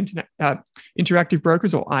one called Interactive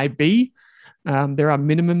Brokers, or IB. There are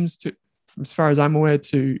minimums to, as far as I'm aware,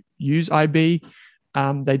 to use IB.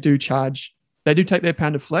 They do take their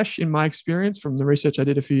pound of flesh, in my experience, from the research I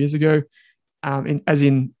did a few years ago. As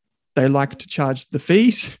in, they like to charge the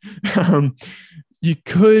fees. You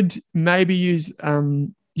could maybe use.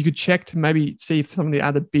 You could check to maybe see if some of the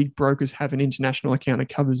other big brokers have an international account that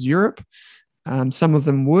covers Europe. Some of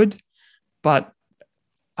them would, but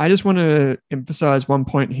I just want to emphasize one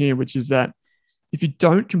point here, which is that if you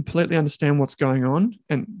don't completely understand what's going on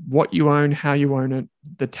and what you own, how you own it,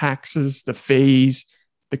 the taxes, the fees,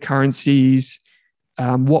 the currencies,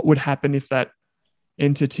 what would happen if that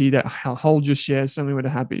entity that holds your shares, something were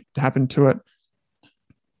to happen to it,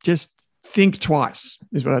 just think twice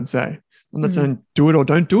is what I'd say. I'm not saying do it or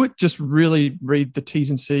don't do it. Just really read the T's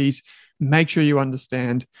and C's. Make sure you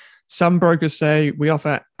understand. Some brokers say we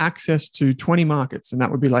offer access to 20 markets, and that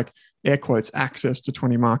would be like air quotes, access to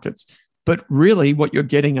 20 markets. But really what you're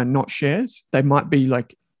getting are not shares. They might be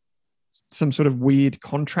like some sort of weird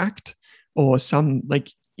contract or some like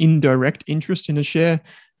indirect interest in a share,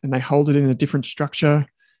 and they hold it in a different structure.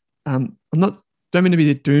 Don't mean to be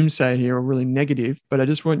a doomsayer here or really negative, but I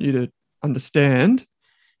just want you to understand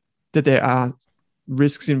that there are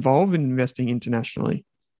risks involved in investing internationally.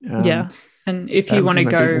 And if you want to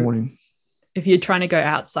go, if you're trying to go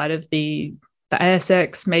outside of the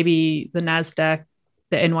ASX, maybe the NASDAQ,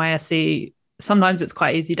 the NYSE, sometimes it's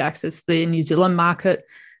quite easy to access the New Zealand market,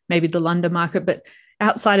 maybe the London market, but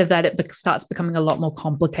outside of that, it starts becoming a lot more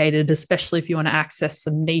complicated, especially if you want to access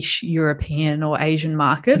some niche European or Asian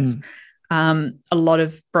markets. A lot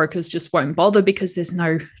of brokers just won't bother because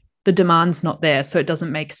the demand's not there. So it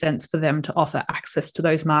doesn't make sense for them to offer access to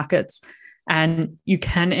those markets. and you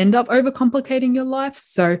can end up overcomplicating your life.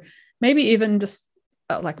 So maybe even just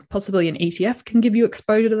like possibly an ETF can give you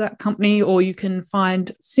exposure to that company, or you can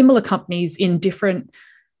find similar companies in different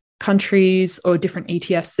countries or different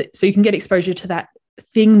ETFs so you can get exposure to that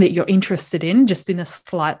thing that you're interested in, just in a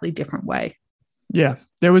slightly different way. Yeah.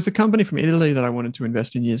 There was a company from Italy that I wanted to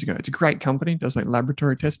invest in years ago. It's a great company, does like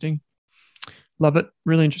laboratory testing. Love it.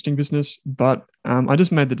 Really interesting business. But I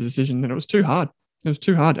just made the decision that it was too hard. It was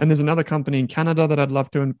too hard. And there's another company in Canada that I'd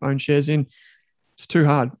love to own shares in. It's too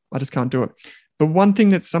hard. I just can't do it. But one thing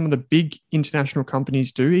that some of the big international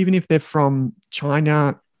companies do, even if they're from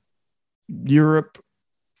China, Europe,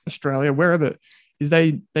 Australia, wherever, is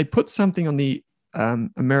they put something on the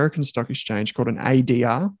American Stock Exchange called an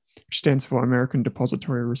ADR, which stands for American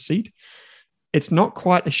Depository Receipt. It's not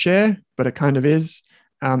quite a share, but it kind of is.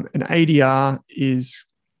 An ADR is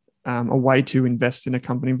a way to invest in a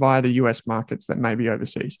company via the US markets that may be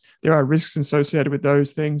overseas. There are risks associated with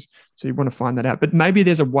those things, so you want to find that out. But maybe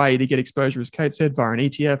there's a way to get exposure, as Kate said, via an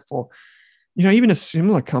ETF or, even a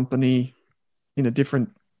similar company in a different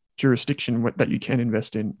jurisdiction that you can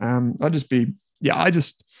invest in. I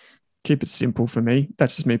just keep it simple for me.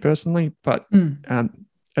 That's just me personally. But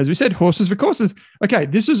as we said, horses for courses. Okay,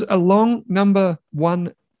 this is a long number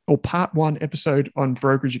one or part one episode on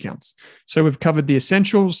brokerage accounts. So we've covered the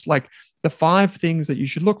essentials, like the 5 things that you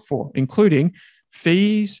should look for, including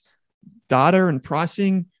fees, data and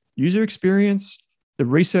pricing, user experience, the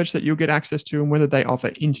research that you'll get access to, and whether they offer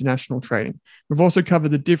international trading. We've also covered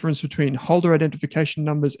the difference between holder identification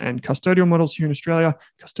numbers and custodial models here in Australia.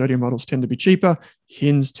 Custodial models tend to be cheaper.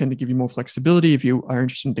 HINs tend to give you more flexibility if you are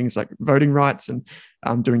interested in things like voting rights and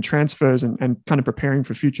doing transfers and kind of preparing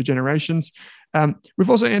for future generations. We've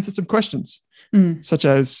also answered some questions, such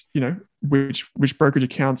as, which brokerage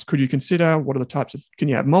accounts could you consider? What are the types of, can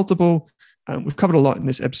you have multiple? We've covered a lot in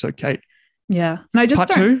this episode, Kate. Yeah. And I just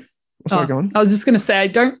Part 2. Sorry, go on. I was just going to say,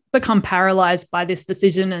 don't become paralyzed by this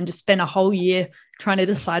decision and just spend a whole year trying to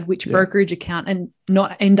decide which brokerage account and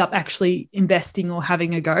not end up actually investing or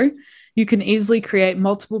having a go. You can easily create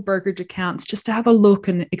multiple brokerage accounts just to have a look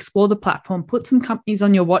and explore the platform, put some companies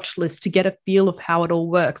on your watch list to get a feel of how it all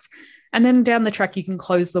works. And then down the track, you can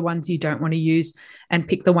close the ones you don't want to use and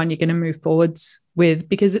pick the one you're going to move forwards with.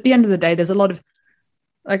 Because at the end of the day, there's a lot of,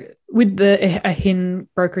 like with a HIN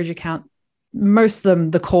brokerage account, most of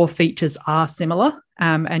them, the core features are similar,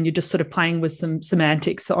 and you're just sort of playing with some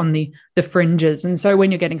semantics on the fringes. And so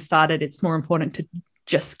when you're getting started, it's more important to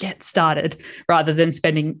just get started rather than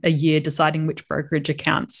spending a year deciding which brokerage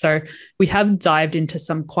account. So we have dived into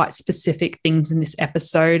some quite specific things in this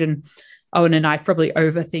episode, and Owen and I probably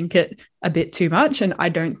overthink it a bit too much. And I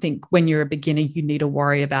don't think when you're a beginner, you need to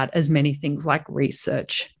worry about as many things like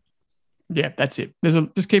research. Yeah, that's it.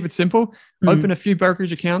 Just keep it simple. Open a few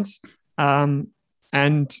brokerage accounts. And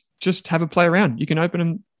just have a play around. You can open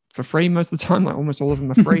them for free most of the time. Like almost all of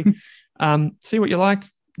them are free. See what you like.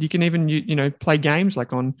 You can even, play games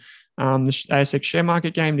like on the ASX share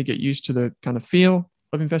market game to get used to the kind of feel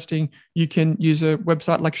of investing. You can use a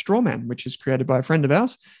website like Strawman, which is created by a friend of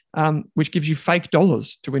ours, which gives you fake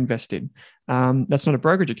dollars to invest in. That's not a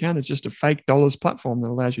brokerage account. It's just a fake dollars platform that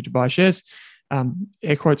allows you to buy shares,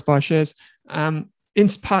 air quotes, buy shares. In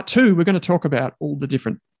part 2, we're going to talk about all the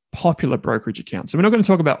different popular brokerage accounts. So we're not going to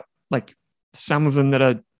talk about like some of them that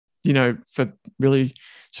are, for really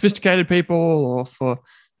sophisticated people or for,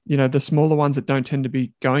 the smaller ones that don't tend to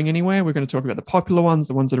be going anywhere. We're going to talk about the popular ones,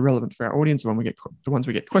 the ones that are relevant for our audience, the ones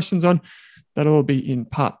we get questions on. That'll all be in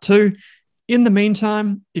part 2. In the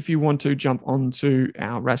meantime, if you want to jump onto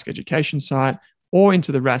our Rask Education site or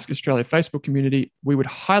into the Rask Australia Facebook community, we would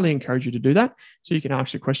highly encourage you to do that. So you can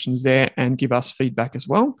ask your questions there and give us feedback as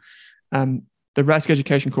well. The Rask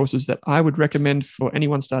Education courses that I would recommend for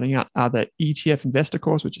anyone starting out are the ETF Investor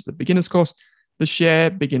course, which is the beginner's course, the Share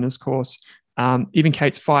beginner's course, even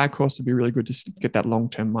Kate's FIRE course would be really good to get that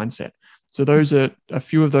long-term mindset. So those are a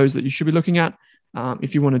few of those that you should be looking at.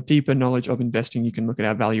 If you want a deeper knowledge of investing, you can look at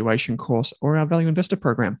our valuation course or our Value Investor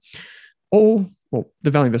program. The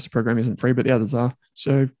Value Investor program isn't free, but the others are.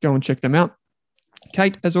 So go and check them out.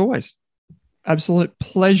 Kate, as always, absolute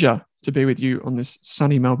pleasure to be with you on this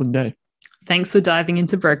sunny Melbourne day. Thanks for diving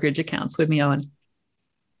into brokerage accounts with me, Owen.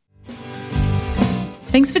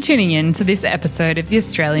 Thanks for tuning in to this episode of the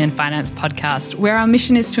Australian Finance Podcast, where our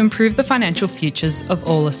mission is to improve the financial futures of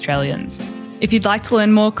all Australians. If you'd like to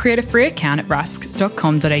learn more, create a free account at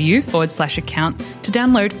rask.com.au/account to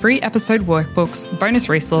download free episode workbooks, bonus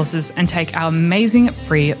resources, and take our amazing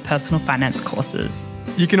free personal finance courses.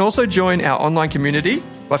 You can also join our online community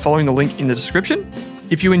by following the link in the description.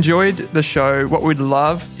 If you enjoyed the show, what we'd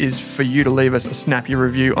love is for you to leave us a snappy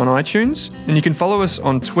review on iTunes. And you can follow us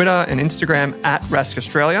on Twitter and Instagram at Rask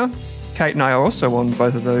Australia. Kate and I are also on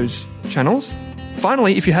both of those channels.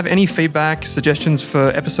 Finally, if you have any feedback, suggestions for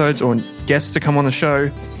episodes or guests to come on the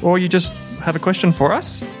show, or you just have a question for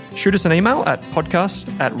us, shoot us an email at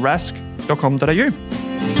podcast@rask.com.au.